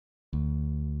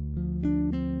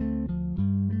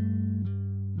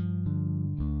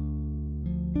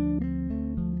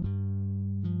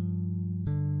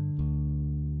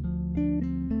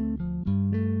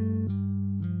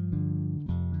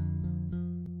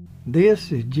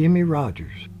This is Jimmie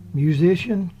Rodgers,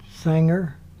 musician,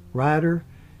 singer, writer,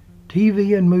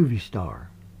 TV and movie star.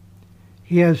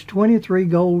 He has 23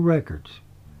 gold records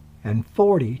and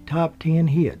 40 top 10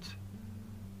 hits,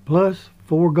 plus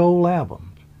 4 gold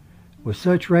albums, with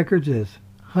such records as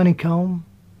Honeycomb,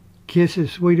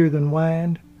 Kisses Sweeter Than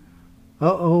Wine,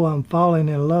 Uh-Oh, I'm Falling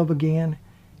in Love Again,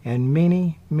 and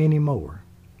many, many more.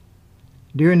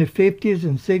 During the 50s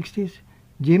and 60s,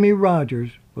 Jimmie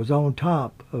Rodgers was on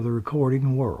top of the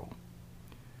recording world.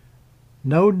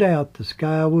 No doubt the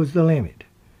sky was the limit,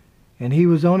 and he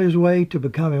was on his way to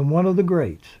becoming one of the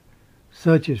greats,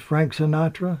 such as Frank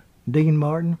Sinatra, Dean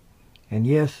Martin, and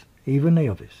yes, even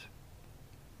Elvis.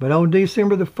 But on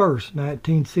December the 1st,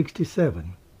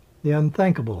 1967, the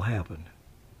unthinkable happened.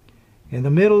 In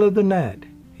the middle of the night,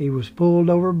 he was pulled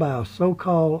over by a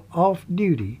so-called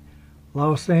off-duty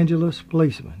Los Angeles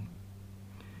policeman,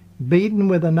 beaten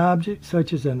with an object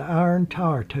such as an iron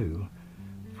tire tool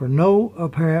for no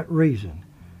apparent reason,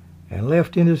 and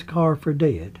left in his car for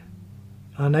dead,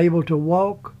 unable to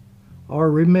walk or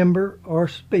remember or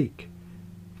speak.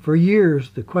 For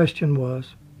years the question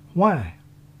was, why?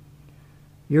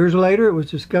 Years later it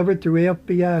was discovered through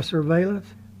FBI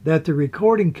surveillance that the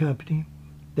recording company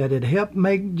that had helped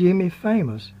make Jimmie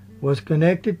famous was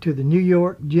connected to the New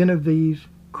York Genovese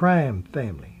crime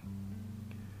family.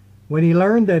 When he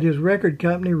learned that his record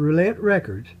company, Roulette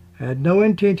Records, had no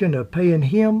intention of paying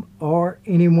him or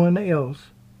anyone else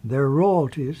their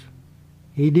royalties,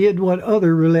 he did what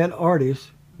other roulette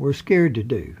artists were scared to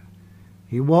do.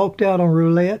 He walked out on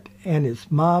Roulette and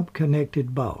its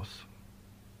mob-connected boss.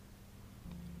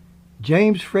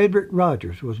 James Frederick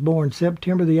Rodgers was born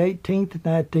September the 18th,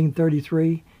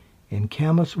 1933, in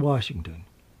Camas, Washington.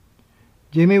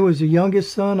 Jimmie was the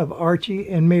youngest son of Archie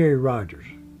and Mary Rodgers.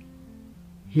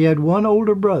 He had one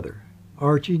older brother,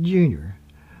 Archie Jr.,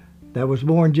 that was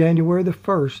born January the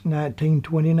 1st,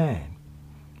 1929.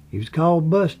 He was called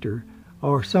Buster,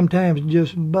 or sometimes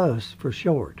just Bus for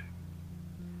short.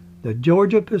 The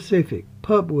Georgia Pacific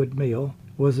pulpwood mill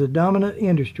was the dominant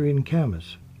industry in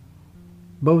Camas.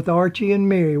 Both Archie and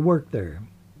Mary worked there.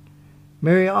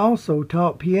 Mary also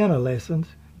taught piano lessons,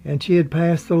 and she had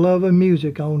passed the love of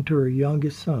music on to her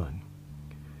youngest son.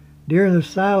 During the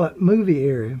silent movie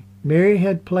era, Mary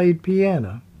had played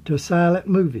piano to silent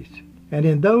movies, and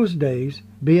in those days,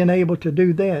 being able to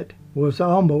do that was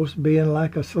almost being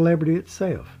like a celebrity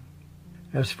itself.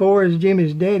 As far as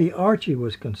Jimmie's daddy, Archie,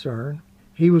 was concerned,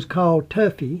 he was called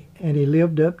Tuffy, and he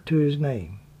lived up to his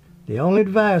name. The only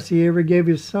advice he ever gave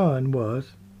his son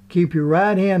was, keep your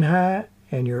right hand high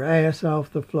and your ass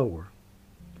off the floor.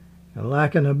 And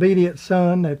like an obedient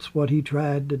son, that's what he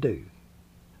tried to do.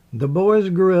 The boys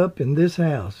grew up in this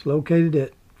house located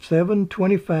at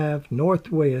 725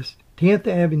 Northwest 10th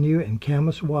Avenue in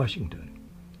Camas, Washington.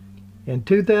 In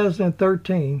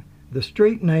 2013, the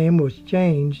street name was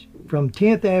changed from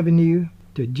 10th Avenue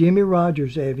to Jimmie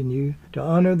Rodgers Avenue to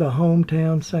honor the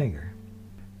hometown singer.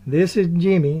 This is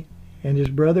Jimmie and his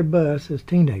brother Bus as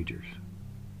teenagers.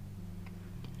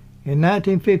 In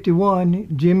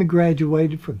 1951, Jimmie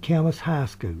graduated from Camas High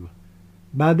School.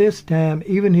 By this time,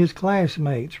 even his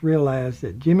classmates realized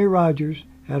that Jimmie Rodgers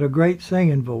had a great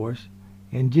singing voice,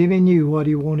 and Jimmie knew what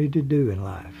he wanted to do in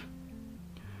life.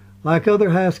 Like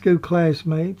other high school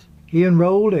classmates, he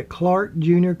enrolled at Clark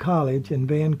Junior College in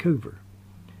Vancouver.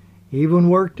 He even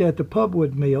worked at the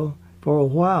pulpwood mill for a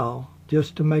while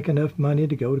just to make enough money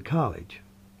to go to college.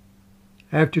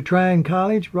 After trying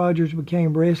college, Rodgers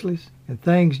became restless and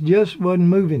things just wasn't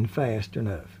moving fast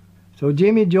enough. So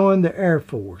Jimmie joined the Air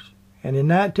Force, and in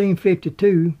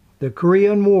 1952, the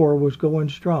Korean War was going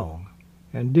strong.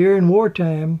 And during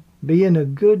wartime, being a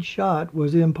good shot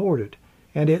was important,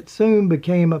 and it soon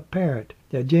became apparent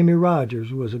that Jimmie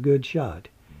Rodgers was a good shot.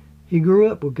 He grew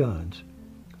up with guns,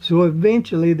 so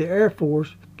eventually the Air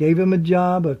Force gave him a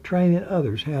job of training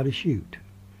others how to shoot.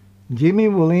 Jimmie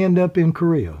will end up in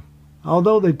Korea,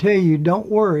 although they tell you don't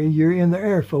worry, you're in the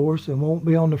Air Force and won't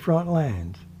be on the front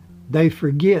lines. They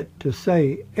forget to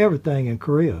say everything in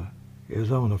Korea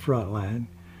is on the front line,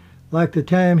 like the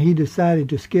time he decided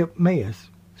to skip mess,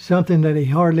 something that he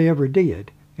hardly ever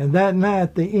did, and that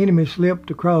night the enemy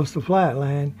slipped across the flight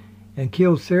line and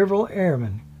killed several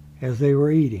airmen as they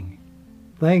were eating.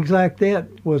 Things like that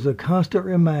was a constant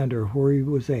reminder of where he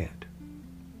was at.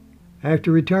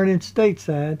 After returning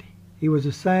stateside, he was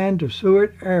assigned to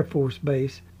Seward Air Force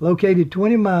Base, located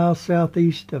 20 miles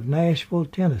southeast of Nashville,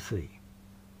 Tennessee.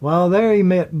 While there he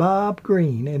met Bob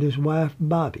Green and his wife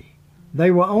Bobby. They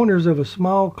were owners of a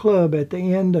small club at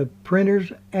the end of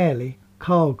Printer's Alley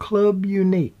called Club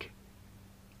Unique.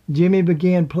 Jimmie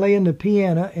began playing the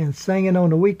piano and singing on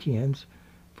the weekends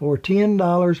for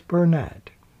 $10 per night.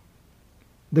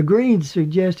 The Greens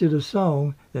suggested a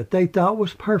song that they thought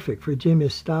was perfect for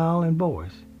Jimmie's style and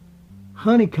voice.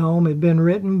 Honeycomb had been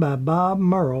written by Bob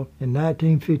Merle in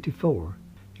 1954.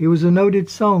 He was a noted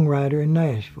songwriter in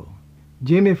Nashville.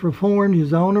 Jimmie performed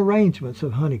his own arrangements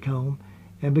of Honeycomb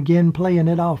and began playing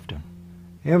it often.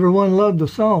 Everyone loved the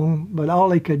song, but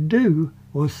all he could do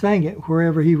was sing it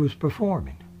wherever he was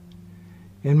performing.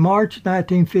 In March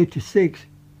 1956,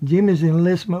 Jimmie's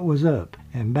enlistment was up,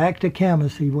 and back to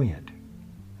Camas he went.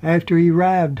 After he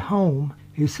arrived home,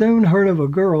 he soon heard of a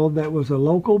girl that was a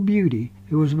local beauty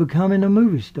who was becoming a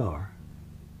movie star.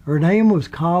 Her name was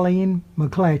Colleen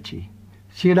McClatchy.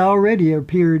 She had already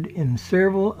appeared in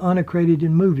several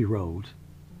unaccredited movie roles.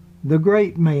 The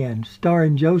Great Man,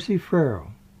 starring Josie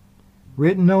Farrell.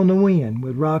 Written on the Wind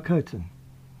with Rock Hudson.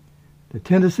 The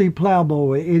Tennessee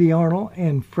Plowboy, Eddie Arnold,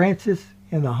 and Francis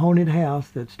in the Haunted House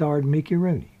that starred Mickey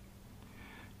Rooney.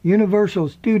 Universal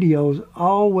Studios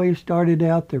always started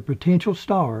out their potential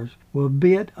stars with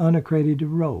bit unaccredited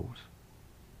roles.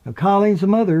 Now, Colleen's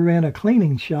mother ran a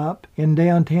cleaning shop in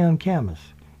downtown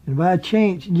Camas, and by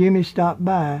chance Jimmie stopped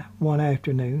by one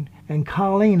afternoon, and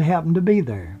Colleen happened to be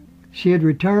there. She had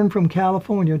returned from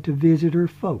California to visit her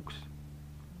folks.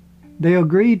 They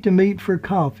agreed to meet for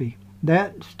coffee.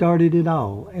 That started it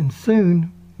all, and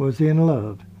soon was in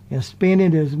love, and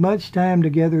spending as much time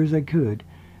together as they could.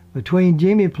 Between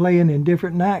Jimmie playing in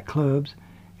different nightclubs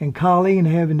and Colleen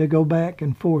having to go back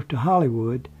and forth to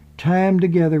Hollywood, time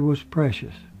together was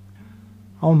precious.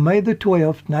 On May the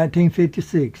 12th,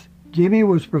 1956, Jimmie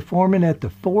was performing at the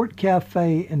Fort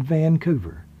Cafe in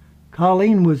Vancouver.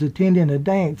 Colleen was attending a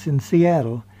dance in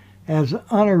Seattle as an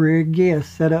honorary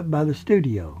guest set up by the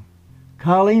studio.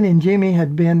 Colleen and Jimmie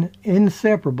had been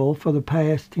inseparable for the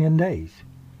past 10 days.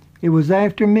 It was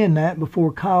after midnight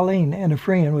before Colleen and a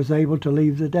friend was able to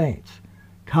leave the dance.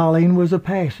 Colleen was a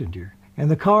passenger, and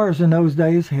the cars in those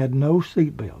days had no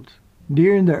seatbelts.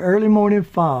 During the early morning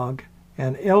fog,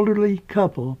 an elderly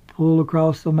couple pulled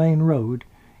across the main road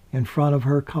in front of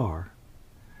her car.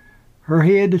 Her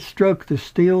head struck the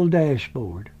steel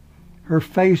dashboard. Her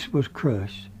face was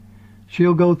crushed.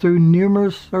 She'll go through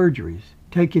numerous surgeries,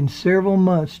 taking several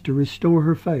months to restore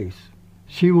her face.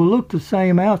 She will look the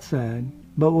same outside,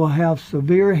 but will have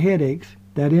severe headaches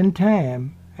that in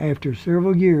time, after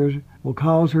several years, will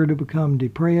cause her to become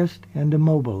depressed and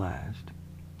immobilized.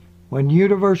 When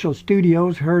Universal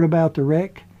Studios heard about the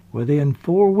wreck, within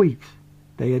 4 weeks,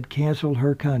 they had canceled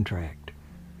her contract.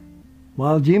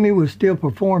 While Jimmie was still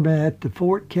performing at the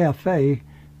Fort Cafe,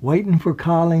 waiting for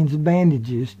Colleen's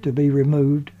bandages to be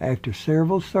removed after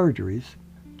several surgeries,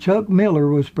 Chuck Miller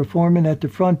was performing at the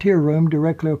Frontier Room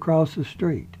directly across the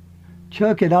street.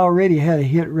 Chuck had already had a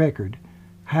hit record,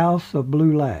 House of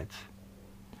Blue Lights.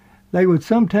 They would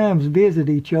sometimes visit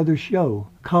each other's show,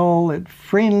 call it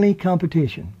friendly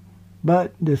competition.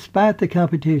 But despite the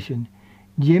competition,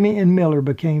 Jimmie and Miller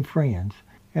became friends,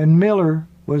 and Miller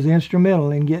was instrumental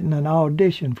in getting an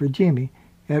audition for Jimmie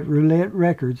at Roulette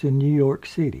Records in New York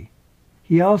City.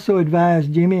 He also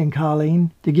advised Jimmie and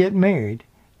Colleen to get married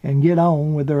and get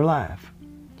on with their life.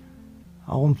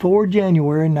 On 4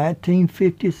 January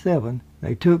 1957,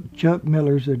 they took Chuck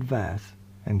Miller's advice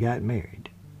and got married.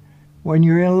 When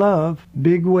you're in love,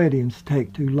 big weddings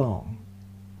take too long.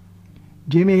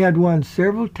 Jimmie had won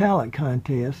several talent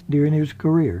contests during his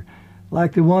career,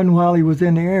 like the one while he was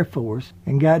in the Air Force,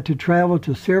 and got to travel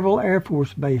to several Air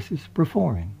Force bases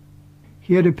performing.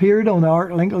 He had appeared on the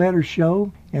Art Linkletter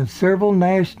Show and several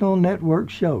national network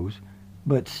shows,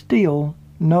 but still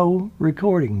no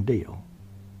recording deal.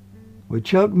 With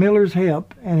Chuck Miller's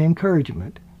help and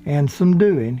encouragement and some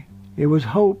doing, it was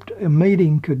hoped a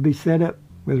meeting could be set up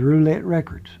with Roulette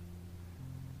Records.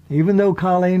 Even though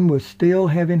Colleen was still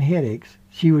having headaches,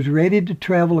 she was ready to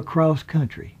travel across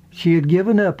country. She had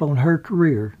given up on her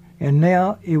career, and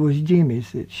now it was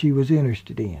Jimmie's that she was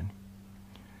interested in.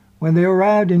 When they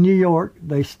arrived in New York,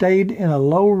 they stayed in a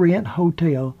low-rent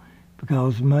hotel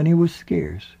because money was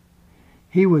scarce.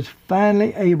 He was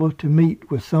finally able to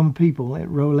meet with some people at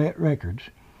Roulette Records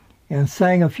and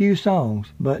sang a few songs,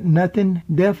 but nothing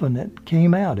definite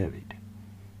came out of it.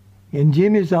 In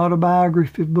Jimmie's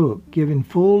autobiography book, giving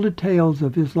full details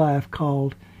of his life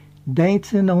called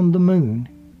Dancing on the Moon,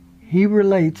 he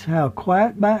relates how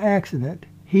quite by accident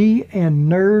he and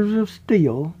Nerves of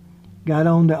Steel got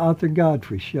on the Arthur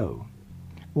Godfrey show.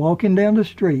 Walking down the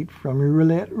street from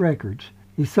Roulette Records,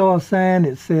 he saw a sign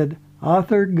that said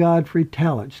Arthur Godfrey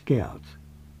Talent Scouts.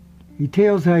 He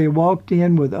tells how he walked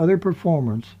in with other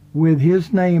performers with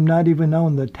his name not even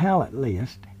on the talent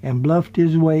list and bluffed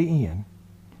his way in.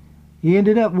 He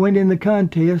ended up winning the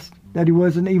contest that he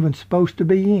wasn't even supposed to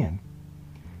be in.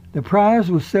 The prize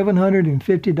was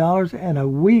 $750 and a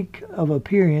week of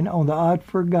appearing on the Odd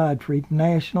for Godfrey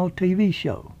national TV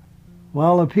show.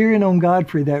 While appearing on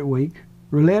Godfrey that week,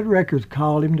 Roulette Records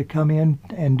called him to come in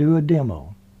and do a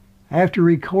demo. After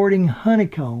recording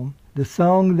Honeycomb, the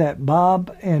song that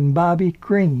Bob and Bobby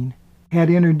Green had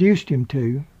introduced him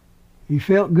to, he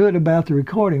felt good about the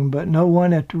recording, but no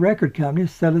one at the record company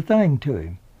said a thing to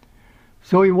him.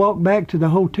 So he walked back to the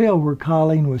hotel where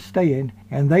Colleen was staying,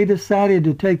 and they decided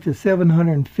to take the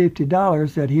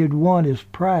 $750 that he had won as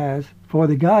prize for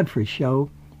the Godfrey show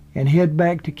and head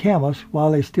back to Camas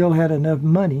while they still had enough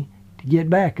money to get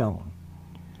back on.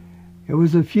 It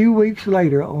was a few weeks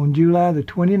later, on July the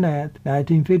 29th,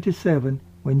 1957,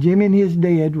 when Jimmie and his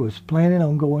dad was planning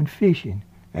on going fishing,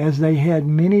 as they had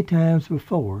many times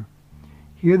before.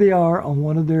 Here they are on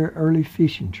one of their early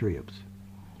fishing trips.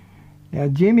 Now,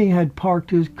 Jimmie had parked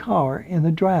his car in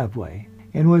the driveway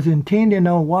and was intending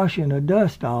on washing the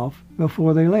dust off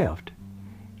before they left.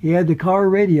 He had the car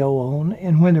radio on,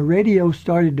 and when the radio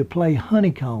started to play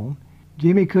Honeycomb,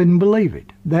 Jimmie couldn't believe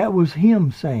it. That was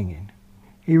him singing.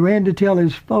 He ran to tell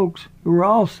his folks, who were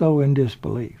also in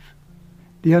disbelief.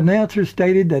 The announcer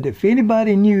stated that if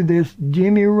anybody knew this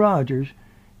Jimmie Rodgers,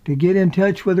 to get in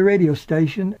touch with the radio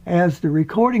station, as the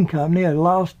recording company had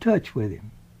lost touch with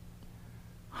him.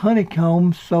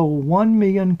 Honeycomb sold 1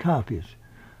 million copies,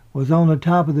 was on the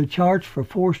top of the charts for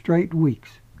 4 straight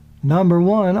weeks,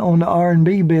 #1 on the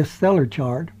R&B bestseller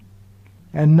chart,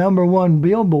 and #1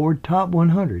 Billboard Top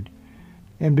 100,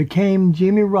 and became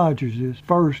Jimmie Rodgers'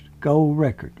 first gold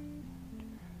record.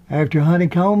 After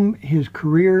Honeycomb, his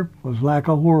career was like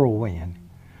a whirlwind.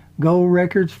 Gold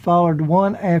records followed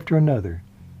one after another.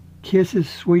 Kisses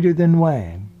Sweeter Than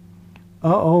Wine,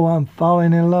 Uh-Oh, I'm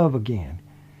Falling in Love Again.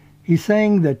 He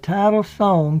sang the title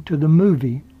song to the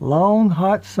movie Long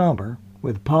Hot Summer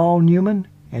with Paul Newman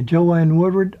and Joanne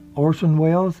Woodward, Orson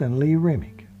Welles, and Lee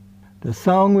Remick. The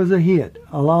song was a hit,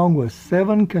 along with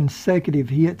 7 consecutive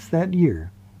hits that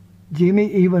year.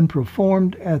 Jimmie even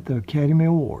performed at the Academy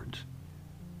Awards.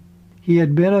 He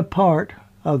had been a part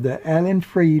of the Alan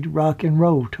Freed Rock and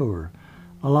Roll Tour,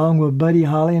 along with Buddy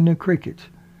Holly and the Crickets.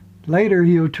 Later,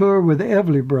 he'll tour with the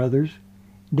Everly Brothers,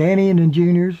 Danny and the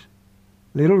Juniors,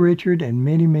 Little Richard, and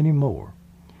many, many more.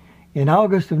 In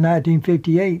August of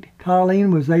 1958,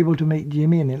 Colleen was able to meet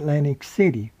Jimmie in Atlantic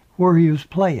City, where he was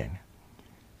playing.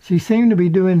 She seemed to be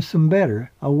doing some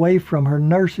better, away from her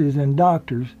nurses and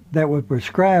doctors that would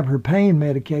prescribe her pain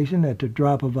medication at the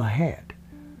drop of a hat.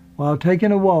 While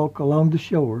taking a walk along the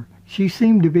shore, she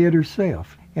seemed to be at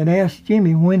herself and asked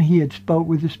Jimmie when he had spoke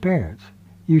with his parents.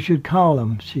 "You should call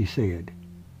him," she said.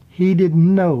 He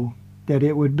didn't know that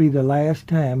it would be the last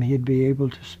time he'd be able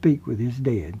to speak with his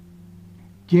dad.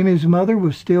 Jimmie's mother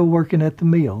was still working at the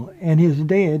mill, and his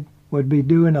dad would be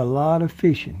doing a lot of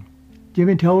fishing.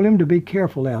 Jimmie told him to be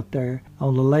careful out there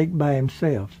on the lake by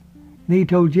himself. And he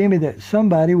told Jimmie that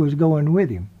somebody was going with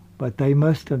him, but they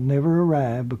must have never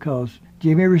arrived because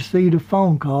Jimmie received a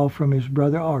phone call from his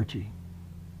brother Archie.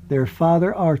 Their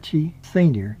father, Archie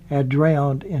Sr., had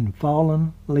drowned in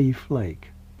Fallen Leaf Lake.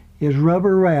 His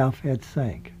rubber Ralph had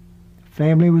sank. The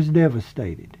family was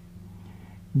devastated.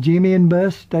 Jimmie and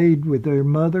Bus stayed with their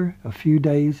mother a few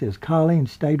days as Colleen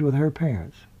stayed with her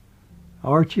parents.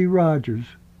 Archie Rodgers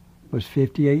was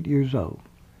 58 years old.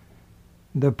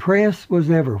 The press was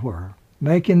everywhere,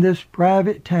 making this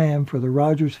private time for the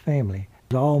Rodgers family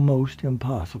almost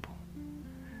impossible.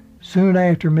 Soon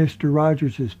after Mr.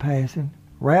 Rodgers' passing,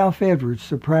 Ralph Edwards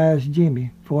surprised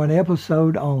Jimmie for an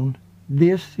episode on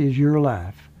This Is Your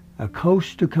Life, a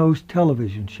coast-to-coast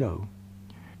television show.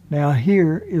 Now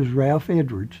here is Ralph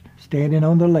Edwards standing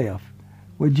on the left,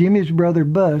 with Jimmie's brother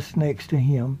Bus next to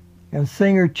him, and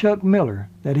singer Chuck Miller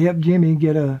that helped Jimmie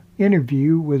get an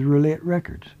interview with Roulette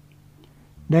Records.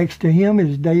 Next to him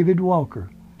is David Walker,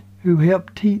 who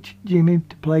helped teach Jimmie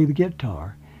to play the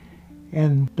guitar.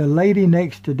 And the lady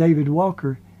next to David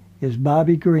Walker is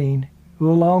Bobby Green, who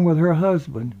along with her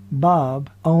husband, Bob,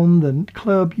 owned the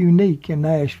Club Unique in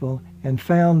Nashville and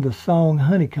found the song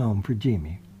Honeycomb for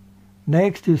Jimmie.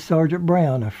 Next is Sergeant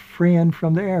Brown, a friend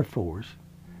from the Air Force.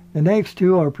 The next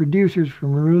two are producers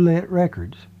from Roulette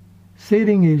Records.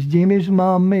 Sitting is Jimmie's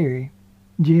mom, Mary,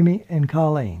 Jimmie, and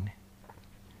Colleen.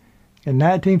 In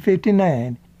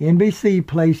 1959, NBC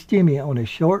placed Jimmie on a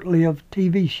short-lived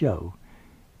TV show.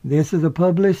 This is a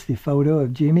publicity photo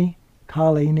of Jimmie,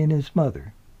 Colleen, and his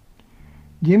mother.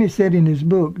 Jimmie said in his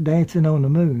book, Dancing on the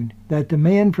Moon, that the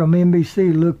men from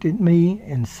NBC looked at me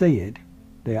and said,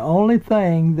 "The only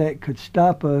thing that could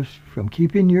stop us from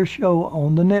keeping your show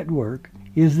on the network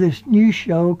is this new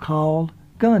show called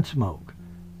Gunsmoke.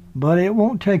 but it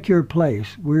won't take your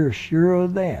place, we're sure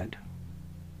of that.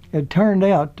 It turned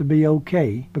out to be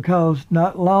okay, because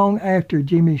not long after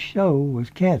Jimmie's show was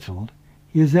canceled,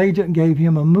 his agent gave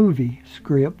him a movie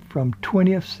script from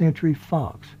 20th Century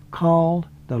Fox called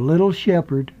The Little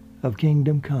Shepherd of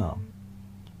Kingdom Come.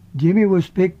 Jimmie was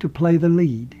picked to play the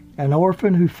lead, an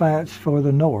orphan who fights for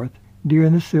the North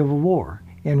during the Civil War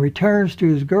and returns to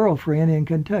his girlfriend in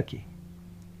Kentucky.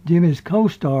 Jimmie's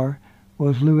co-star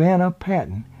was Luana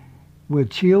Patton with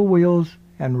Chill Wills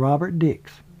and Robert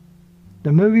Dix.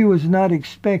 The movie was not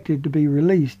expected to be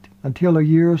released until a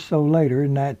year or so later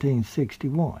in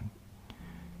 1961.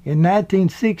 In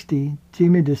 1960,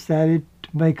 Jimmie decided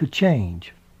to make a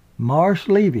change. Morris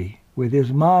Levy, with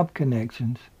his mob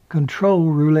connections,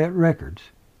 controlled Roulette Records,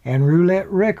 and Roulette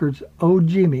Records owed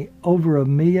Jimmie over $1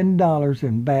 million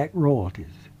in back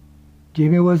royalties.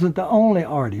 Jimmie wasn't the only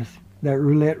artist that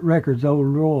Roulette Records owed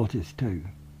royalties to,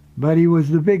 but he was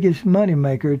the biggest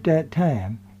moneymaker at that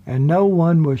time, and no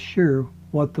one was sure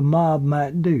what the mob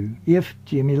might do if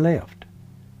Jimmie left.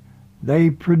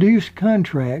 They produced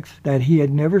contracts that he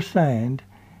had never signed,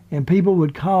 and people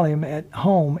would call him at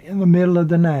home in the middle of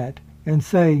the night and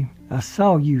say, "I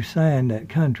saw you sign that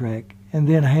contract," and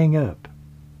then hang up.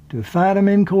 To fight him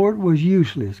in court was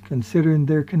useless considering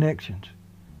their connections.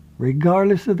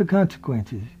 Regardless of the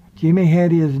consequences, Jimmie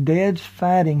had his dad's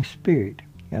fighting spirit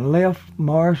and left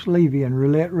Morris Levy and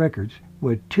Roulette Records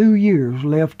with 2 years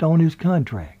left on his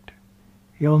contract.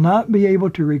 He'll not be able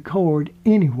to record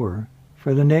anywhere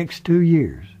for the next 2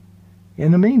 years.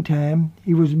 In the meantime,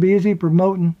 he was busy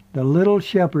promoting The Little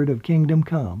Shepherd of Kingdom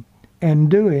Come and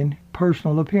doing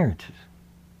personal appearances.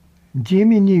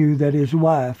 Jimmie knew that his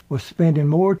wife was spending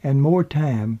more and more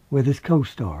time with his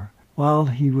co-star while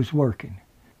he was working,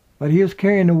 but he was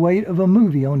carrying the weight of a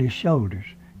movie on his shoulders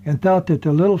and thought that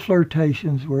the little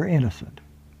flirtations were innocent.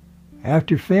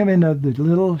 After filming of The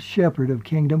Little Shepherd of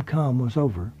Kingdom Come was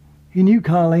over, he knew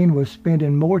Colleen was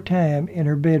spending more time in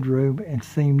her bedroom and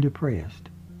seemed depressed.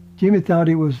 Jimmie thought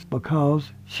it was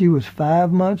because she was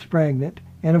 5 months pregnant,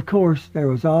 and of course there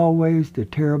was always the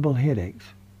terrible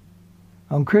headaches.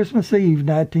 On Christmas Eve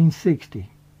 1960,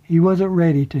 he wasn't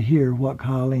ready to hear what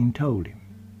Colleen told him.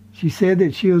 She said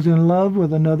that she was in love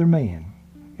with another man,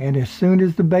 and as soon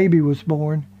as the baby was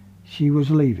born, she was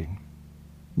leaving.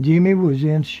 Jimmie was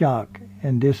in shock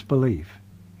and disbelief.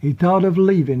 He thought of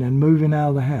leaving and moving out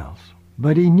of the house,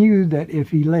 but he knew that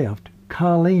if he left,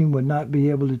 Colleen would not be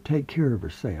able to take care of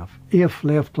herself if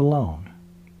left alone.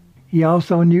 He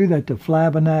also knew that the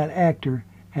fly-by-night actor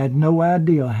had no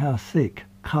idea how sick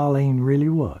Colleen really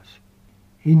was.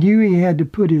 He knew he had to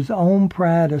put his own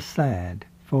pride aside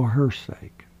for her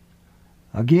sake.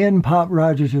 Again, Pop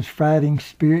Rogers' fighting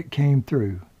spirit came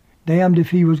through, damned if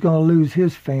he was going to lose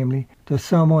his family to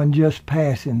someone just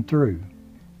passing through.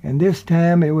 And this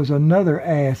time it was another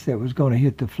ass that was going to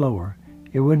hit the floor.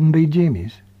 It wouldn't be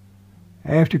Jimmie's.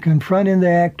 After confronting the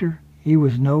actor, he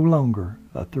was no longer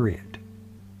a threat.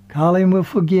 Colleen will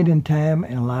forget in time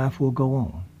and life will go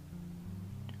on.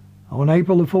 On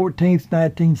April the 14th,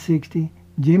 1960,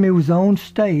 Jimmie was on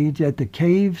stage at the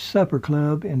Cave Supper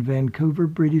Club in Vancouver,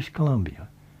 British Columbia.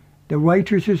 The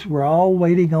waitresses were all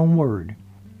waiting on word,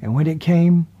 and when it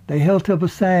came, they held up a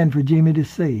sign for Jimmie to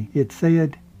see. It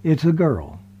said, "It's a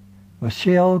girl,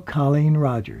 Michelle Colleen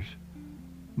Rodgers."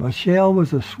 Michelle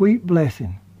was a sweet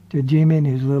blessing to Jimmie and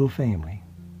his little family.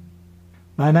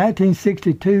 By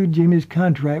 1962, Jimmie's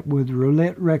contract with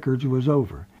Roulette Records was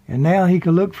over, and now he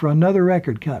could look for another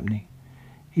record company.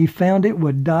 He found it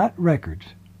with Dot Records,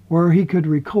 where he could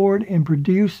record and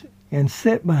produce and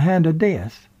sit behind a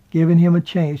desk, giving him a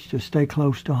chance to stay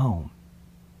close to home.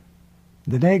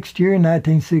 The next year, in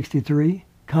 1963,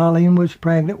 Colleen was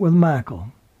pregnant with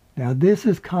Michael. Now this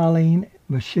is Colleen,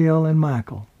 Michelle, and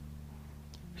Michael.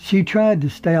 She tried to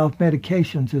stay off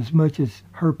medications as much as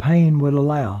her pain would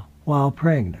allow while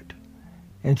pregnant,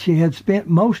 and she had spent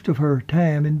most of her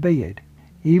time in bed.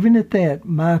 Even at that,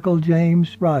 Michael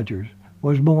James Rodgers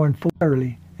was born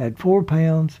early at 4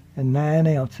 pounds and 9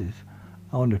 ounces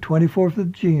on the 24th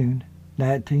of June,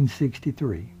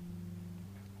 1963.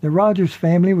 The Rodgers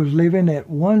family was living at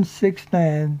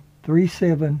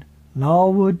 16937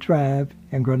 Lawwood Drive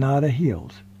in Granada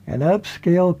Hills, an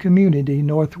upscale community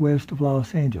northwest of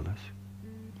Los Angeles.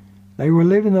 They were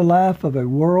living the life of a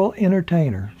world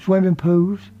entertainer, swimming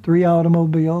pools, 3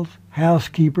 automobiles,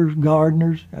 housekeepers,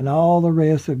 gardeners, and all the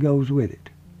rest that goes with it.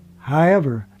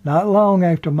 However, not long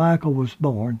after Michael was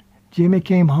born, Jimmie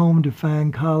came home to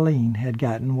find Colleen had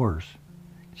gotten worse.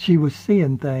 She was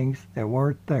seeing things that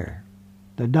weren't there.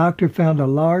 The doctor found a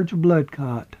large blood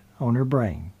clot on her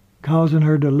brain, causing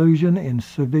her delusion and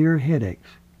severe headaches.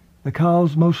 the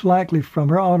cause most likely from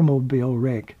her automobile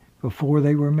wreck before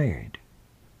they were married.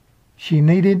 She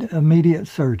needed immediate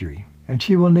surgery, and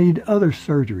she will need other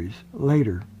surgeries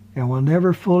later and will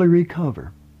never fully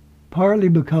recover, partly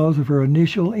because of her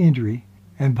initial injury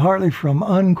and partly from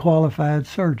unqualified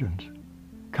surgeons.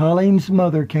 Colleen's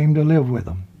mother came to live with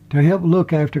them to help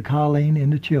look after Colleen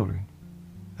and the children.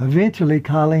 Eventually,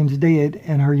 Colleen's dad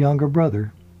and her younger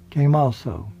brother came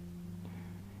also.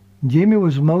 Jimmie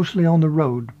was mostly on the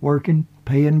road, working,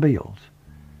 paying bills.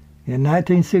 In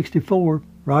 1964,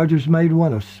 Rodgers made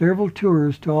one of several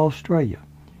tours to Australia.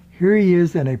 Here he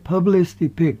is in a publicity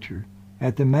picture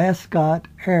at the Mascot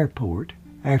Airport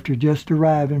after just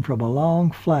arriving from a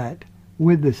long flight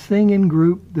with the singing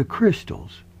group The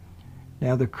Crystals.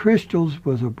 Now, The Crystals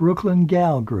was a Brooklyn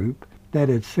gal group that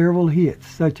had several hits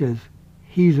such as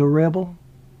He's a Rebel,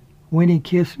 When He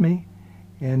Kissed Me,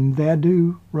 and They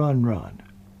Do Run Run.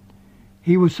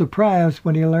 He was surprised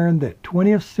when he learned that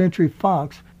 20th Century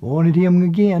Fox wanted him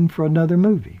again for another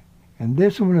movie, and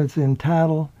this one was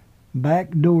entitled Back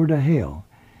Door to Hell.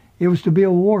 It was to be a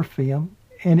war film,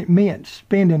 and it meant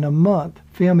spending a month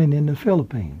filming in the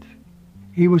Philippines.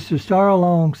 He was to star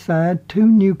alongside two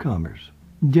newcomers,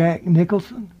 Jack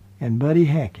Nicholson and Buddy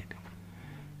Hackett.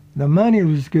 The money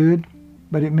was good,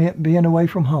 but it meant being away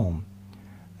from home.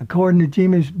 According to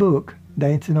Jimmie's book,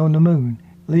 Dancing on the Moon,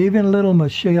 leaving little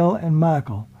Michelle and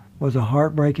Michael was a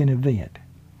heartbreaking event.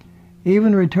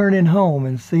 Even returning home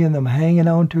and seeing them hanging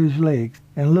on to his legs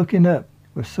and looking up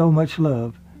with so much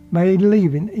love made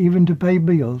leaving, even to pay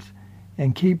bills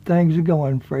and keep things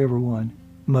going for everyone,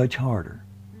 much harder.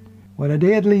 When a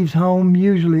dad leaves home,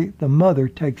 usually the mother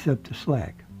takes up the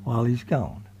slack while he's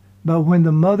gone. But when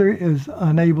the mother is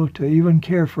unable to even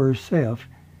care for herself,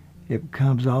 it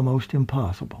becomes almost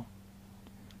impossible.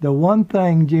 The one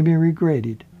thing Jimmie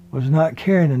regretted was not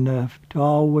caring enough to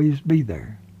always be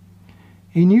there.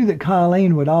 He knew that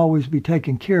Colleen would always be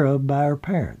taken care of by her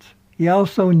parents. He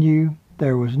also knew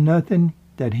there was nothing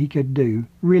that he could do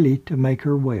really to make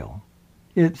her well.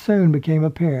 It soon became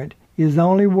apparent his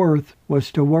only worth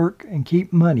was to work and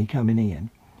keep money coming in.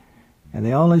 And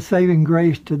the only saving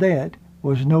grace to that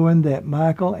was knowing that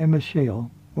Michael and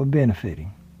Michelle were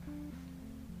benefiting.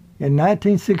 In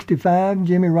 1965,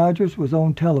 Jimmie Rodgers was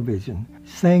on television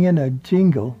singing a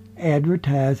jingle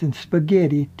advertising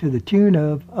spaghetti to the tune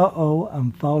of Uh-Oh,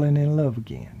 I'm Falling in Love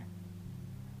Again.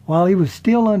 While he was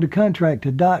still under contract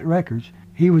to Dot Records,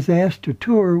 he was asked to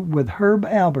tour with Herb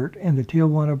Alpert and the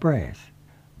Tijuana Brass.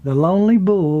 The Lonely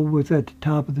Bull was at the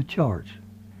top of the charts.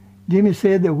 Jimmie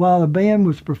said that while the band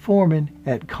was performing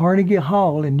at Carnegie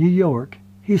Hall in New York,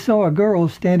 he saw a girl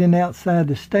standing outside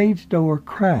the stage door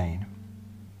crying.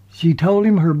 She told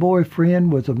him her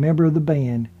boyfriend was a member of the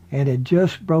band and had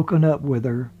just broken up with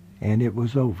her, and it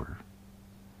was over.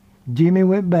 Jimmie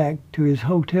went back to his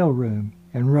hotel room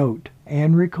and wrote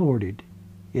and recorded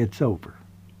It's Over.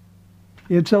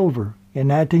 It's Over in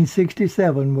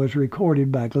 1967 was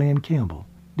recorded by Glenn Campbell,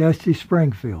 Dusty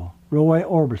Springfield, Roy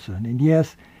Orbison, and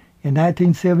yes, in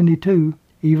 1972,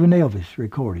 even Elvis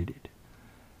recorded it.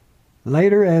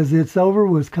 Later, as It's Over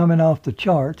was coming off the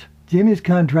charts, Jimmie's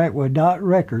contract with Dot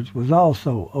Records was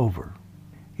also over.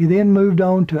 He then moved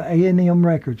on to A&M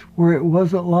Records, where it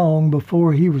wasn't long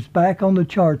before he was back on the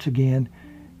charts again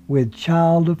with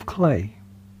Child of Clay.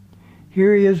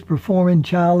 Here he is performing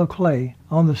Child of Clay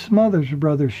on the Smothers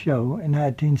Brothers show in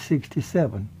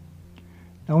 1967.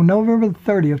 On November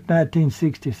 30th,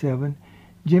 1967,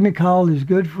 Jimmie called his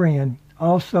good friend,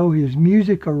 also his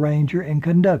music arranger and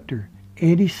conductor,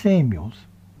 Eddie Samuels.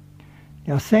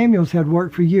 Now, Samuels had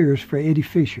worked for years for Eddie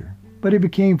Fisher, but he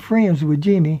became friends with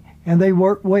Jimmie and they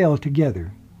worked well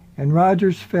together, and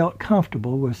Rodgers felt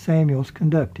comfortable with Samuels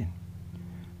conducting.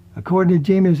 According to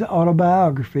Jimmie's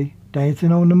autobiography,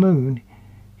 Dancing on the Moon,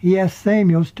 he asked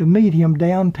Samuels to meet him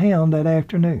downtown that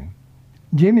afternoon.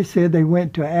 Jimmie said they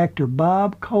went to actor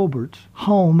Bob Colbert's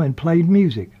home and played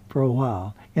music for a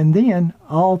while, and then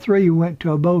all three went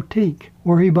to a boutique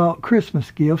where he bought Christmas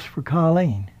gifts for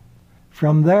Colleen.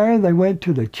 From there, they went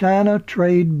to the China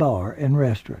Trade Bar and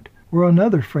Restaurant, where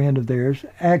another friend of theirs,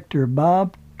 actor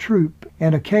Bob Troop,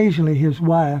 and occasionally his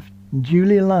wife,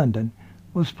 Julie London,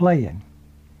 was playing.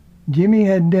 Jimmie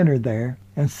had dinner there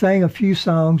and sang a few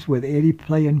songs with Eddie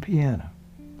playing piano.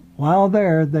 While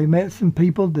there, they met some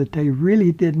people that they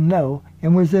really didn't know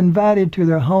and was invited to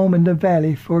their home in the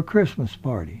valley for a Christmas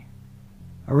party.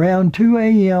 Around 2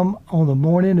 a.m. on the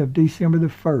morning of December the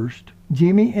 1st,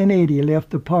 Jimmie and Eddie left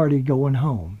the party going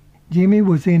home. Jimmie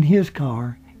was in his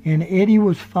car and Eddie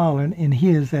was following in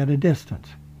his at a distance.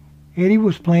 Eddie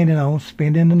was planning on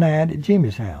spending the night at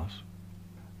Jimmie's house.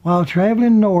 While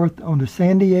traveling north on the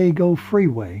San Diego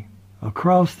freeway,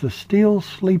 Across the still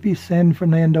sleepy San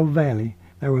Fernando Valley,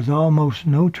 there was almost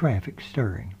no traffic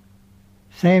stirring.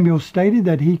 Samuel stated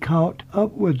that he caught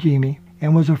up with Jimmie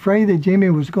and was afraid that Jimmie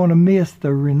was going to miss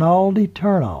the Rinaldi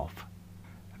turnoff.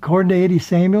 According to Eddie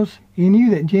Samuels, he knew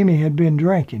that Jimmie had been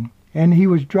drinking, and he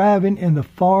was driving in the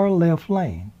far left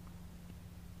lane.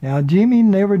 Now, Jimmie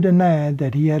never denied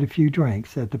that he had a few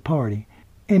drinks at the party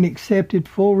and accepted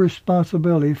full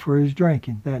responsibility for his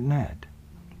drinking that night.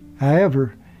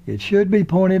 However, it should be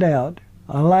pointed out,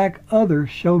 unlike other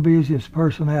show business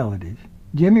personalities,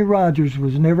 Jimmie Rodgers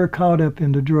was never caught up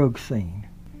in the drug scene.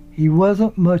 He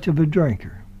wasn't much of a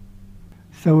drinker.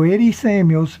 So Eddie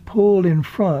Samuels pulled in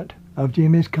front of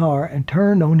Jimmie's car and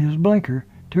turned on his blinker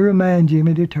to remind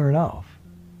Jimmie to turn off.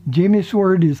 Jimmie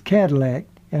swerved his Cadillac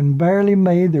and barely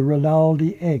made the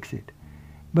Rinaldi exit.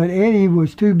 But Eddie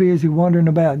was too busy wondering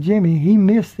about Jimmie, he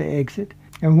missed the exit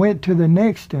and went to the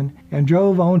next one and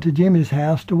drove on to Jimmie's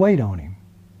house to wait on him.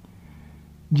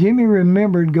 Jimmie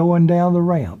remembered going down the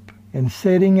ramp and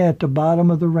sitting at the bottom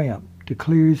of the ramp to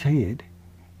clear his head.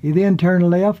 He then turned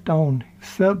left on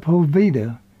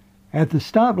Sepulveda. At the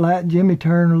stoplight, Jimmie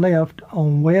turned left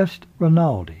on West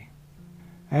Rinaldi.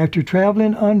 After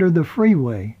traveling under the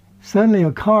freeway, suddenly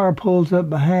a car pulls up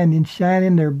behind him,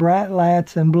 shining their bright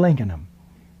lights and blinking them.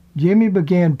 Jimmie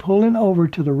began pulling over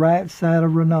to the right side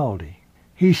of Rinaldi.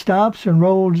 He stops and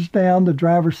rolls down the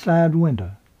driver's side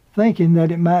window, thinking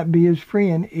that it might be his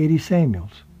friend Eddie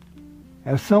Samuels.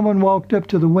 As someone walked up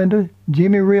to the window,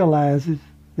 Jimmie realizes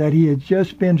that he had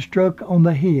just been struck on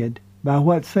the head by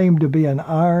what seemed to be an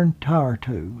iron tire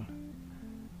tool.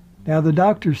 Now, the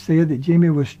doctor said that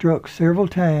Jimmie was struck several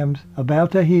times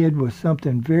about the head with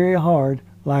something very hard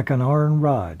like an iron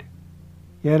rod.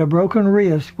 He had a broken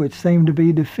wrist which seemed to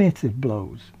be defensive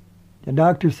blows. The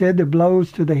doctor said the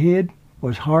blows to the head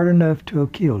was hard enough to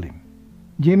have killed him.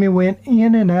 Jimmie went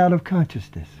in and out of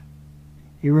consciousness.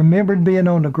 He remembered being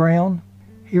on the ground.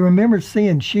 He remembered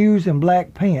seeing shoes and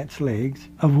black pants legs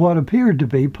of what appeared to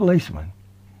be policemen.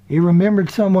 He remembered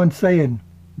someone saying,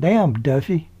 "Damn,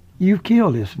 Duffy, you've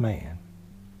killed this man."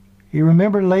 He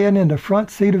remembered laying in the front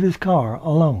seat of his car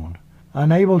alone,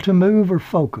 unable to move or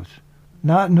focus,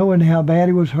 not knowing how bad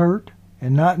he was hurt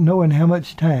and not knowing how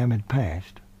much time had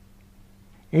passed.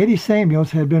 Eddie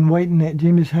Samuels had been waiting at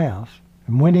Jimmie's house,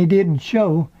 and when he didn't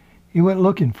show, he went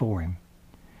looking for him.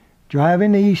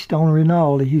 Driving east on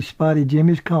Rinaldi, he spotted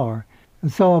Jimmie's car and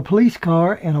saw a police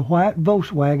car and a white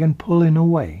Volkswagen pulling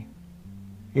away.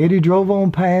 Eddie drove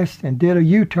on past and did a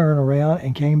U-turn around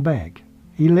and came back.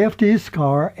 He left his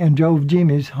car and drove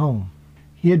Jimmie's home.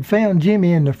 He had found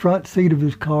Jimmie in the front seat of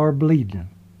his car bleeding.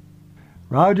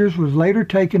 Rodgers was later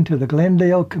taken to the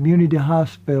Glendale Community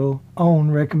Hospital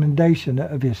on recommendation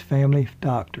of his family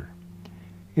doctor.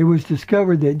 It was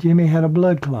discovered that Jimmie had a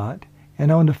blood clot,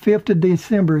 and on the 5th of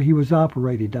December he was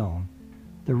operated on.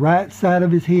 The right side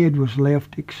of his head was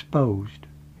left exposed.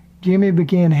 Jimmie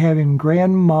began having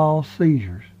grand mal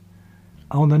seizures.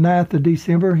 On the 9th of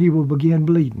December he will begin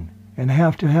bleeding and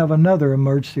have to have another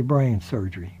emergency brain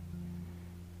surgery.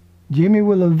 Jimmie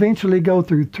will eventually go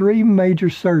through 3 major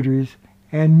surgeries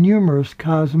and numerous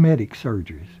cosmetic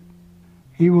surgeries.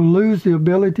 He will lose the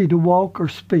ability to walk or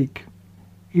speak.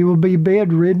 He will be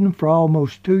bedridden for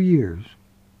almost 2 years.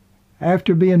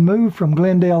 After being moved from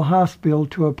Glendale Hospital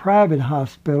to a private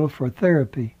hospital for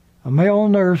therapy, a male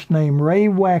nurse named Ray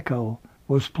Wacko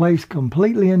was placed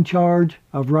completely in charge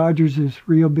of Rodgers'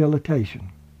 rehabilitation.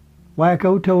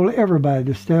 Wacko told everybody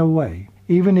to stay away,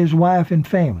 even his wife and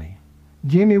family.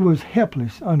 Jimmie was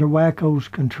helpless under Wacko's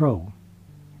control.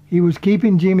 He was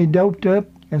keeping Jimmie doped up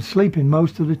and sleeping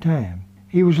most of the time.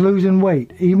 He was losing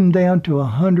weight, even down to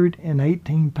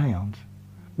 118 pounds.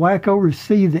 Wacko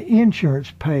received the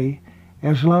insurance pay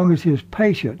as long as his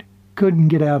patient couldn't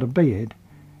get out of bed,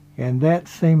 and that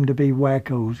seemed to be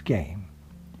Wacko's game.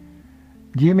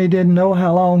 Jimmie didn't know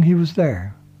how long he was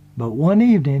there, but one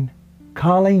evening,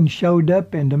 Colleen showed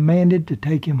up and demanded to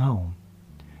take him home.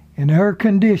 In her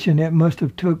condition, it must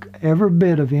have took every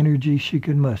bit of energy she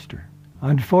could muster.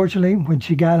 Unfortunately, when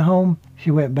she got home,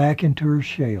 she went back into her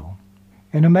shell.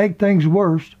 And to make things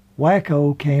worse,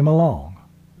 Wacko came along.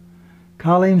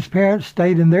 Colleen's parents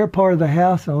stayed in their part of the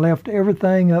house and left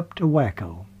everything up to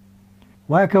Wacko.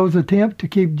 Wacko's attempt to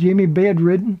keep Jimmie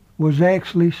bedridden was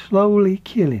actually slowly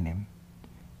killing him.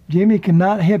 Jimmie could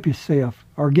not help himself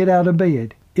or get out of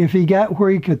bed. If he got where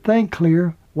he could think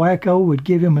clear, Wacko would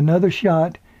give him another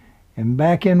shot, and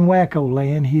back in Wacko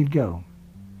land he'd go.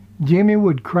 Jimmie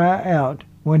would cry out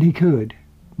when he could,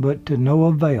 but to no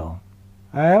avail.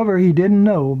 However, he didn't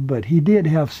know, but he did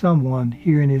have someone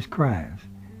hearing his cries,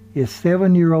 his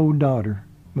 7-year-old daughter,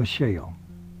 Michelle.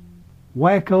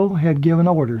 Wacko had given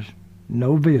orders,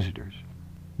 no visitors.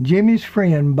 Jimmie's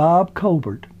friend Bob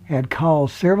Colbert had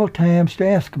called several times to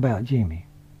ask about Jimmie.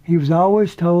 He was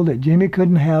always told that Jimmie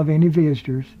couldn't have any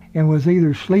visitors and was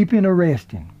either sleeping or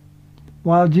resting.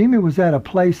 While Jimmie was at a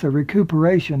place of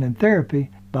recuperation and therapy,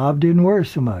 Bob didn't worry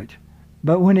so much.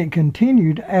 But when it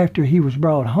continued after he was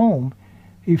brought home,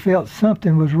 he felt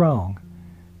something was wrong.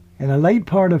 In the late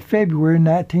part of February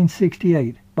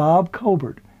 1968, Bob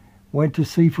Colbert went to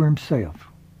see for himself.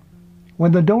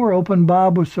 When the door opened,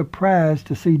 Bob was surprised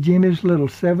to see Jimmie's little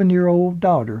 7-year-old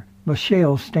daughter,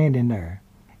 Michelle, standing there.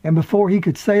 And before he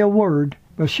could say a word,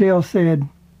 Michelle said,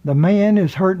 "The man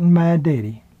is hurting my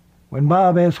daddy." When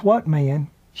Bob asked what man,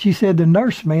 she said, "The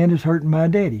nurse man is hurting my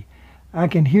daddy. I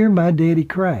can hear my daddy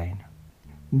crying."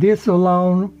 This,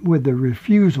 along with the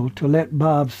refusal to let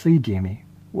Bob see Jimmie,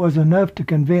 was enough to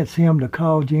convince him to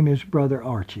call Jimmie's brother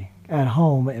Archie at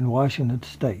home in Washington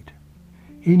State.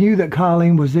 He knew that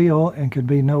Colleen was ill and could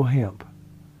be no help.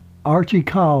 Archie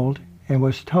called and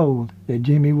was told that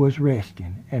Jimmie was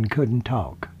resting and couldn't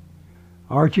talk.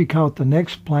 Archie caught the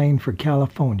next plane for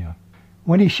California.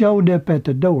 When he showed up at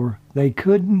the door, they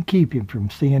couldn't keep him from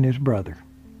seeing his brother.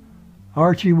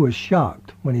 Archie was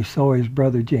shocked when he saw his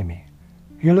brother Jimmie.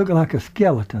 He looked like a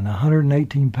skeleton,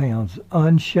 118 pounds,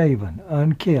 unshaven,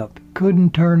 unkempt,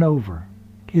 couldn't turn over.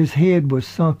 His head was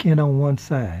sunk in on one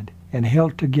side and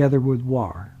held together with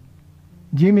wire.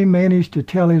 Jimmie managed to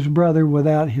tell his brother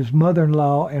without his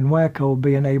mother-in-law and Wacko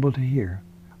being able to hear.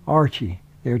 "Archie,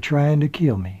 they're trying to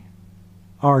kill me."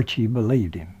 Archie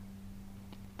believed him.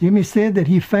 Jimmie said that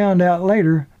he found out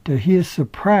later, to his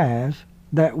surprise,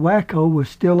 that Wacko was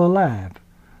still alive.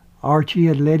 Archie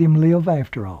had let him live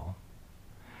after all.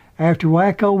 After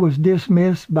Wacko was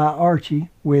dismissed by Archie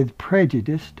with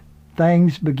prejudice,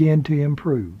 things began to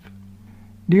improve.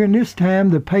 During this time,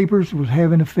 the papers was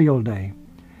having a field day.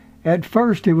 At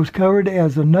first, it was covered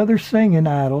as another singing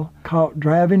idol caught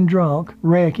driving drunk,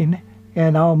 wrecking,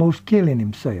 and almost killing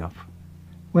himself.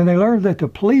 When they learned that the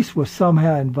police was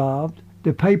somehow involved,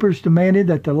 the papers demanded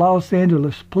that the Los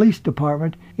Angeles Police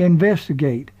Department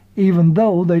investigate, even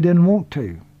though they didn't want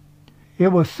to.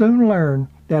 It was soon learned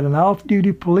that an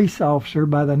off-duty police officer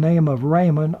by the name of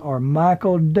Raymond or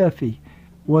Michael Duffy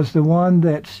was the one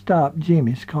that stopped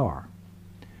Jimmie's car.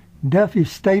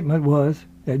 Duffy's statement was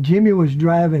that Jimmie was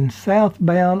driving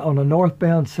southbound on the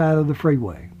northbound side of the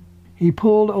freeway. He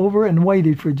pulled over and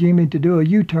waited for Jimmie to do a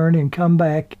U-turn and come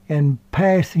back and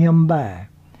pass him by.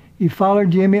 He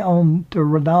followed Jimmie on to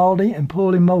Rinaldi and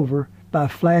pulled him over by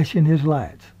flashing his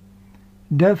lights.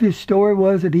 Duffy's story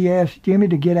was that he asked Jimmie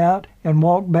to get out and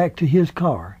walk back to his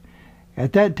car.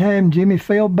 At that time, Jimmie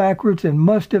fell backwards and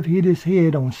must have hit his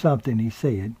head on something, he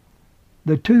said.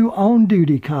 The two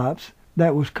on-duty cops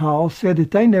that was called said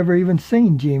that they never even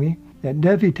seen Jimmie, that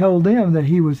Duffy told them that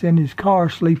he was in his car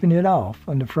sleeping it off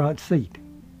on the front seat.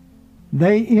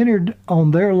 They entered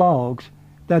on their logs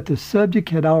that the subject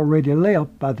had already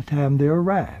left by the time they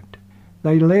arrived.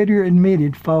 They later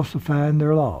admitted falsifying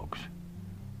their logs.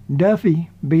 Duffy,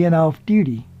 being off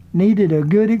duty, needed a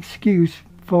good excuse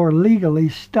for legally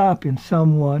stopping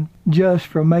someone just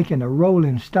for making a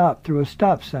rolling stop through a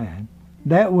stop sign.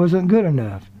 That wasn't good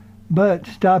enough, but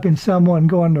stopping someone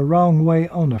going the wrong way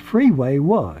on the freeway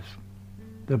was.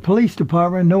 The police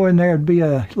department, knowing there'd be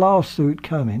a lawsuit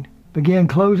coming, began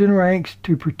closing ranks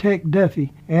to protect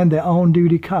Duffy and the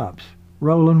on-duty cops,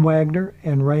 Roland Wagner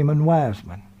and Raymond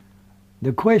Wiseman.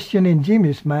 The question in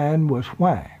Jimmie's mind was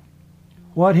why.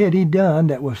 What had he done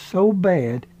that was so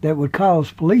bad that would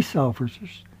cause police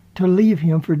officers to leave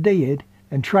him for dead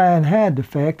and try and hide the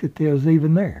fact that they was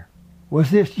even there? Was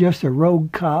this just a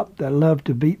rogue cop that loved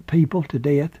to beat people to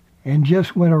death and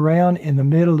just went around in the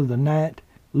middle of the night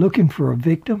looking for a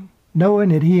victim, knowing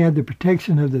that he had the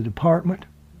protection of the department?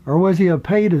 Or was he a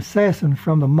paid assassin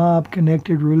from the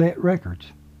mob-connected roulette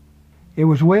records? It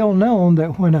was well known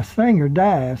that when a singer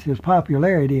dies, his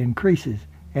popularity increases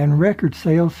and record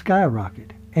sales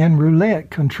skyrocket, and roulette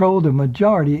controlled the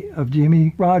majority of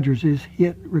Jimmie Rodgers'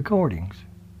 hit recordings.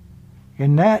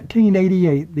 In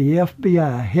 1988, the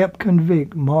FBI helped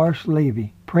convict Morris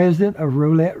Levy, president of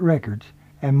Roulette Records,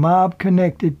 and mob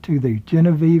connected to the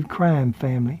Genevieve crime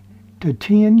family, to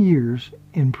 10 years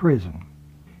in prison.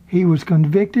 He was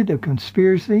convicted of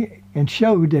conspiracy and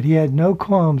showed that he had no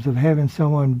qualms of having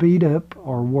someone beat up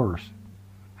or worse.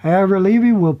 However,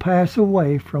 Levy will pass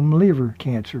away from liver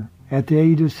cancer at the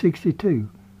age of 62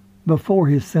 before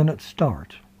his sentence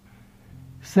starts.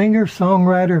 Singer,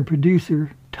 songwriter, and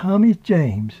producer Tommy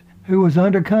James, who was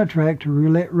under contract to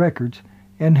Roulette Records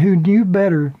and who knew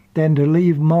better than to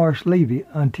leave Morris Levy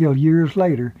until years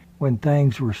later when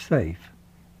things were safe.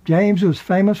 James was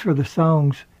famous for the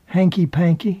songs Hanky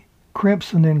Panky,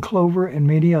 Crimson and Clover, and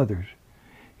many others.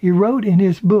 He wrote in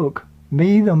his book,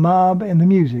 Me, the Mob, and the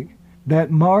Music,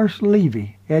 that Morris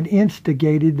Levy had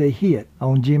instigated the hit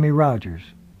on Jimmie Rodgers.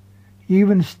 He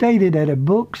even stated at a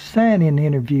book signing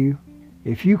interview,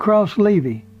 if you cross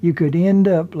Levy, you could end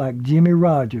up like Jimmie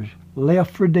Rodgers,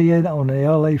 left for dead on the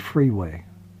L.A. freeway.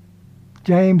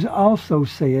 James also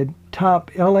said top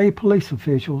L.A. police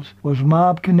officials was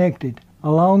mob-connected,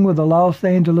 along with the Los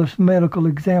Angeles Medical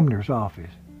Examiner's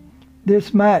Office.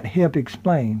 This might help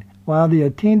explain why the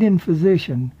attending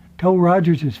physician told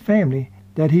Rodgers' family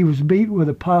that he was beat with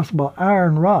a possible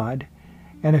iron rod,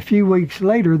 and a few weeks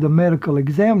later the medical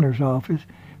examiner's office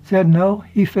said no,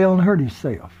 he fell and hurt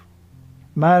himself.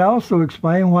 Might also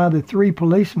explain why the 3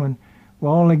 policemen were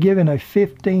only given a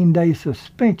 15-day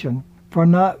suspension for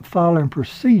not following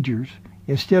procedures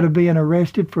instead of being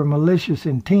arrested for malicious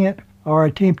intent or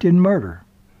attempted murder.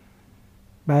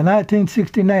 By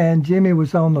 1969, Jimmie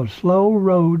was on the slow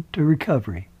road to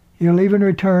recovery. He'll even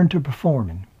return to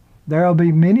performing. There'll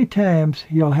be many times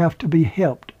he'll have to be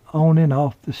helped on and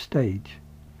off the stage.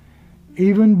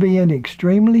 Even being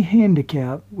extremely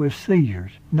handicapped with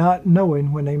seizures, not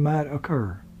knowing when they might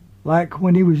occur. Like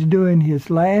when he was doing his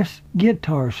last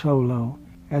guitar solo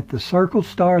at the Circle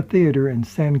Star Theater in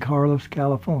San Carlos,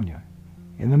 California.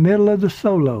 In the middle of the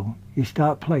solo, he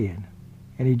stopped playing,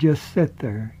 and he just sat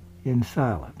there in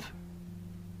silence.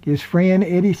 His friend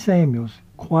Eddie Samuels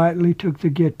quietly took the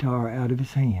guitar out of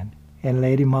his hand and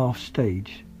led him off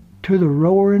stage, to the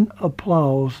roaring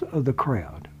applause of the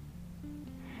crowd.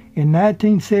 In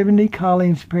 1970,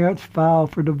 Colleen's parents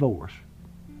filed for divorce.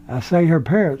 I say her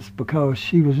parents because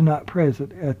she was not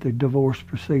present at the divorce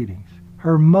proceedings.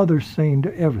 Her mother seen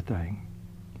to everything.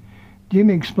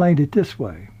 Jimmie explained it this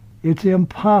way. It's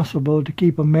impossible to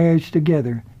keep a marriage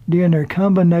together during their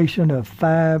combination of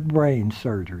 5 brain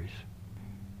surgeries.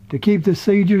 To keep the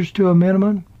seizures to a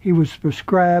minimum, he was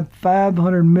prescribed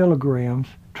 500 milligrams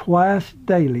twice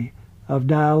daily of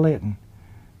Dilantin.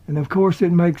 And of course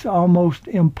it makes almost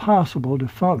impossible to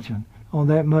function on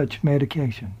that much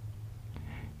medication.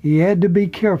 He had to be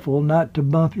careful not to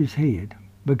bump his head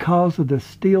because of the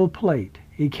steel plate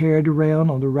he carried around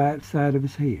on the right side of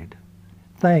his head,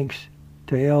 thanks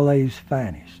to L.A.'s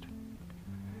finest.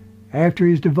 After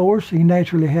his divorce, he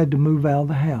naturally had to move out of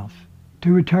the house,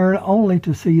 to return only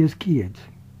to see his kids.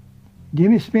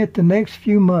 Jimmie spent the next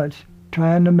few months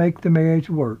trying to make the marriage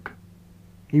work.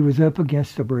 He was up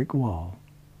against a brick wall.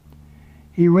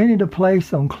 He rented a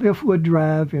place on Cliffwood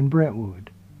Drive in Brentwood.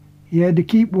 He had to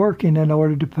keep working in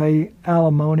order to pay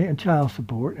alimony and child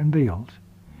support and bills.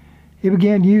 He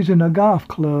began using a golf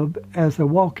club as a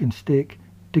walking stick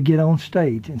to get on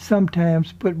stage and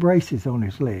sometimes put braces on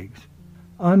his legs.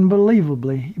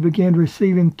 Unbelievably, he began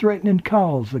receiving threatening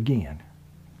calls again.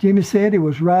 Jimmie said it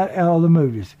was right out of the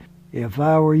movies. If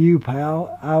I were you,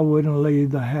 pal, I wouldn't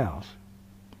leave the house.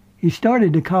 He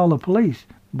started to call the police,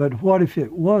 but what if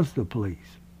it was the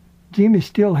police? Jimmie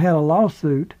still had a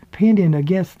lawsuit pending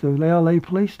against the L.A.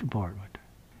 Police Department.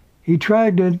 He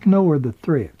tried to ignore the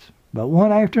threats, but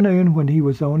one afternoon when he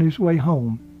was on his way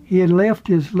home, he had left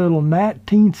his little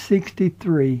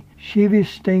 1963 Chevy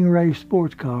Stingray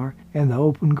sports car in the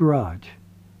open garage.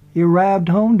 He arrived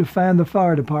home to find the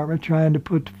fire department trying to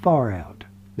put the fire out.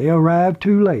 They arrived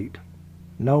too late.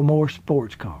 No more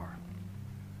sports car.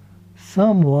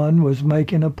 Someone was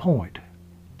making a point.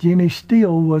 Jimmie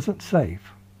still wasn't safe.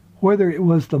 Whether it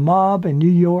was the mob in New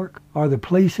York or the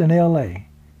police in L.A.,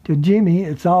 to Jimmie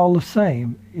it's all the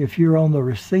same if you're on the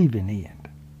receiving end.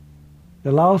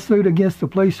 The lawsuit against the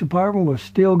police department was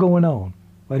still going on,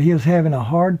 but he was having a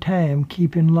hard time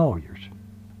keeping lawyers.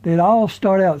 They'd all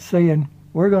start out saying,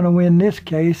 we're going to win this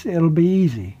case, it'll be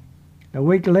easy. A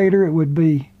week later it would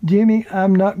be, Jimmie,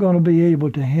 I'm not going to be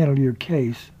able to handle your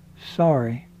case.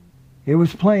 Sorry. It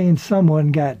was plain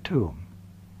someone got to him.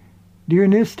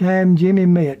 During this time, Jimmie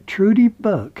met Trudy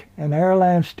Buck, an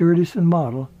airline stewardess and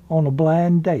model, on a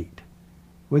blind date.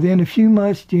 Within a few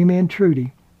months, Jimmie and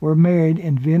Trudy were married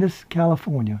in Venice,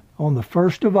 California, on the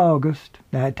 1st of August,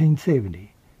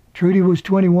 1970. Trudy was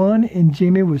 21 and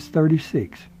Jimmie was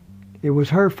 36. It was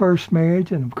her first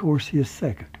marriage and, of course, his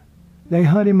second. They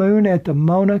honeymooned at the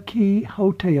Mauna Kea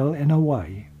Hotel in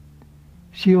Hawaii.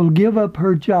 She'll give up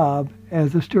her job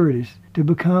as a stewardess to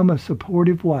become a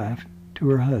supportive wife to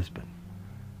her husband.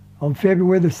 On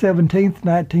February the 17th,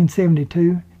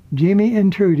 1972, Jimmie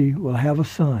and Trudy will have a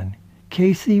son,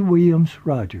 Casey Williams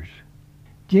Rodgers.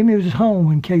 Jimmie was home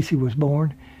when Casey was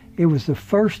born. It was the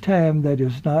first time that he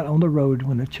was not on the road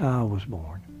when a child was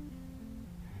born.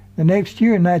 The next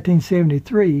year, in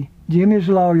 1973, Jimmie's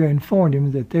lawyer informed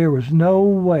him that there was no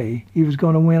way he was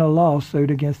going to win a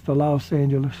lawsuit against the Los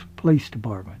Angeles Police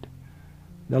Department.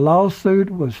 The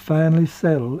lawsuit was finally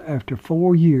settled after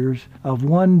 4 years of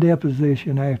one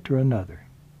deposition after another.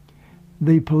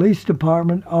 The police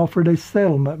department offered a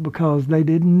settlement because they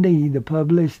didn't need the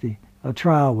publicity a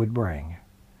trial would bring.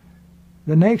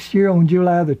 The next year, on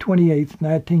July the 28th,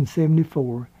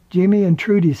 1974, Jimmie and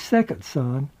Trudy's second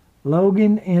son,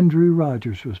 Logan Andrew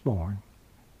Rodgers, was born.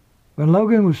 When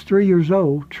Logan was 3 years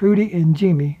old, Trudy and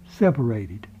Jimmie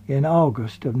separated in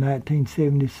August of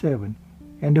 1977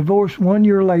 and divorced 1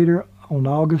 year later on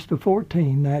August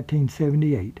 14,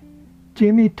 1978.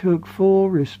 Jimmie took full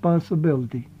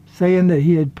responsibility, saying that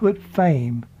he had put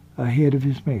fame ahead of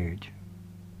his marriage.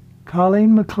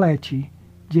 Colleen McClatchy,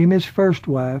 Jimmie's first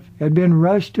wife, had been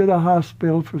rushed to the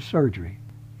hospital for surgery.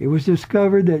 It was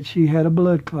discovered that she had a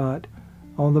blood clot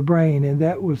on the brain, and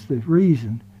that was the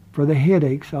reason for the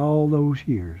headaches all those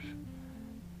years.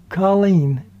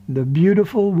 Colleen, the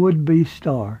beautiful would-be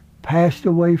star, passed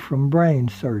away from brain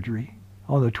surgery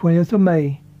on the 20th of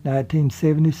May,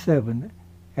 1977,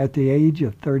 at the age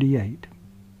of 38.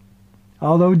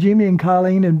 Although Jimmie and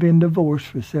Colleen had been divorced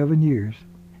for 7 years,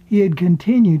 he had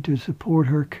continued to support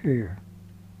her care.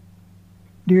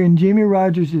 During Jimmie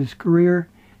Rodgers' career,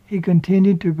 he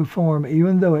continued to perform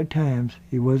even though at times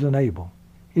he wasn't able.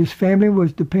 His family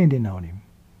was depending on him.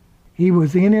 He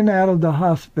was in and out of the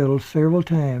hospital several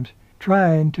times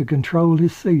trying to control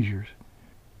his seizures,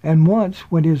 and once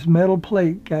when his metal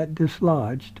plate got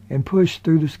dislodged and pushed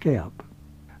through the scalp.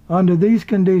 Under these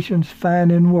conditions,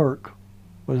 finding work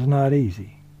was not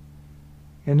easy.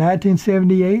 In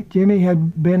 1978, Jimmie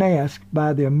had been asked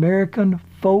by the American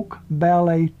Folk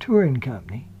Ballet Touring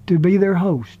Company to be their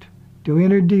host, to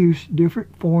introduce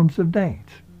different forms of dance.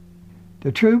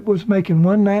 The troupe was making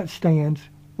one-night stands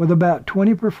with about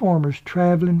 20 performers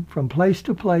traveling from place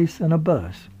to place in a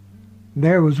bus.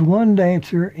 There was one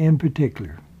dancer in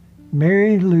particular,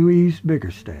 Mary Louise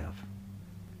Bickerstaff.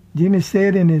 Jimmie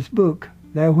said in his book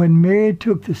that when Mary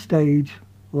took the stage,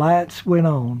 lights went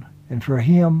on, and for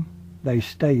him, they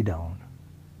stayed on.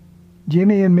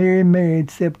 Jimmie and Mary married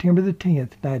September the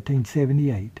 10th,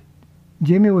 1978.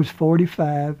 Jimmie was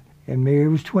 45 and Mary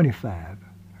was 25.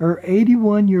 Her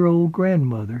 81-year-old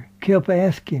grandmother kept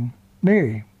asking,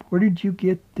 "Mary, where did you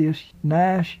get this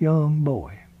nice young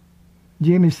boy?"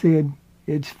 Jimmie said,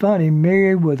 "It's funny,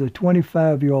 Mary was a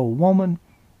 25-year-old woman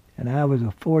and I was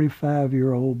a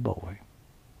 45-year-old boy."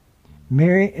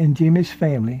 Mary and Jimmie's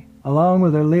family, along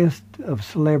with a list of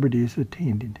celebrities,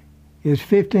 attended. His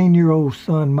 15-year-old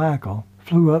son, Michael,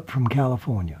 flew up from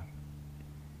California.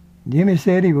 Jimmie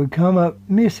said he would come up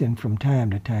missing from time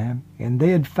to time, and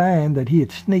they'd find that he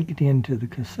had sneaked into the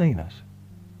casinos.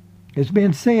 It's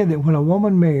been said that when a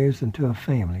woman marries into a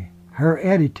family, her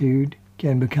attitude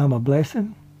can become a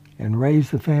blessing and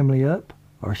raise the family up,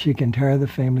 or she can tear the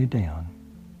family down.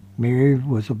 Mary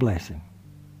was a blessing.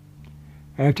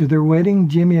 After their wedding,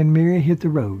 Jimmie and Mary hit the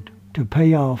road to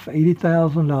pay off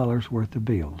 $80,000 worth of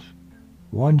bills,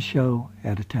 one show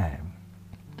at a time.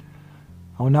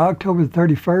 On October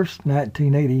 31st,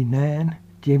 1989,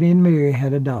 Jimmie and Mary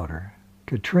had a daughter,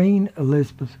 Katrine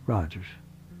Elizabeth Rodgers.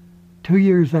 2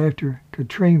 years after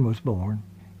Katrine was born,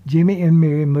 Jimmie and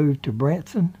Mary moved to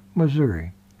Branson,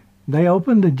 Missouri. They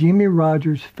opened the Jimmie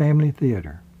Rodgers Family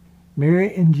Theater.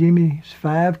 Mary and Jimmie's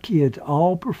 5 kids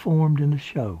all performed in the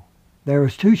show. There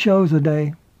was 2 shows a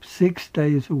day, 6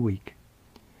 days a week.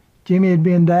 Jimmie had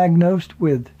been diagnosed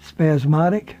with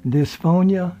spasmodic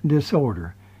dysphonia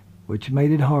disorder, which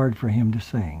made it hard for him to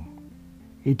sing.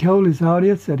 He told his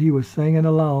audience that he was singing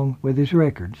along with his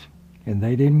records, and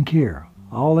they didn't care.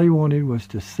 All they wanted was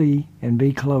to see and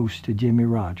be close to Jimmie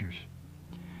Rodgers.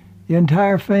 The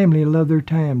entire family loved their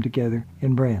time together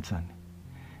in Branson.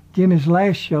 Jimmie's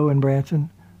last show in Branson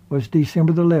was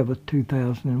December 11th,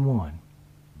 2001.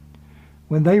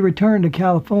 When they returned to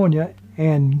California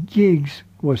and gigs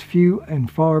was few and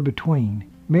far between,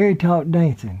 Mary taught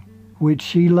dancing, which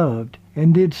she loved,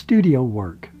 and did studio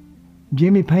work.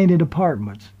 Jimmie painted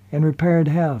apartments and repaired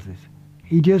houses.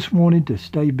 He just wanted to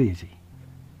stay busy.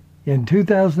 In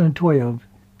 2012,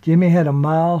 Jimmie had a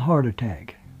mild heart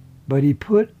attack, but he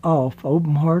put off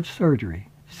open heart surgery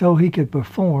so he could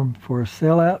perform for a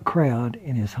sellout crowd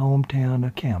in his hometown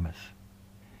of Camas.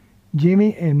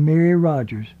 Jimmie and Mary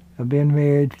Rodgers have been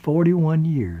married 41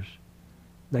 years.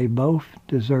 They both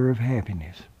deserve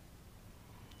happiness.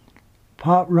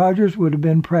 Pop Rodgers would have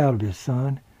been proud of his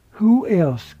son. Who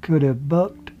else could have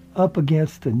bucked up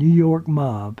against the New York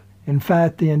mob and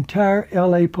fight the entire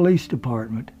LA Police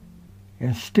Department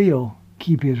and still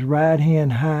keep his right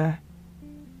hand high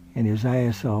and his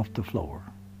ass off the floor?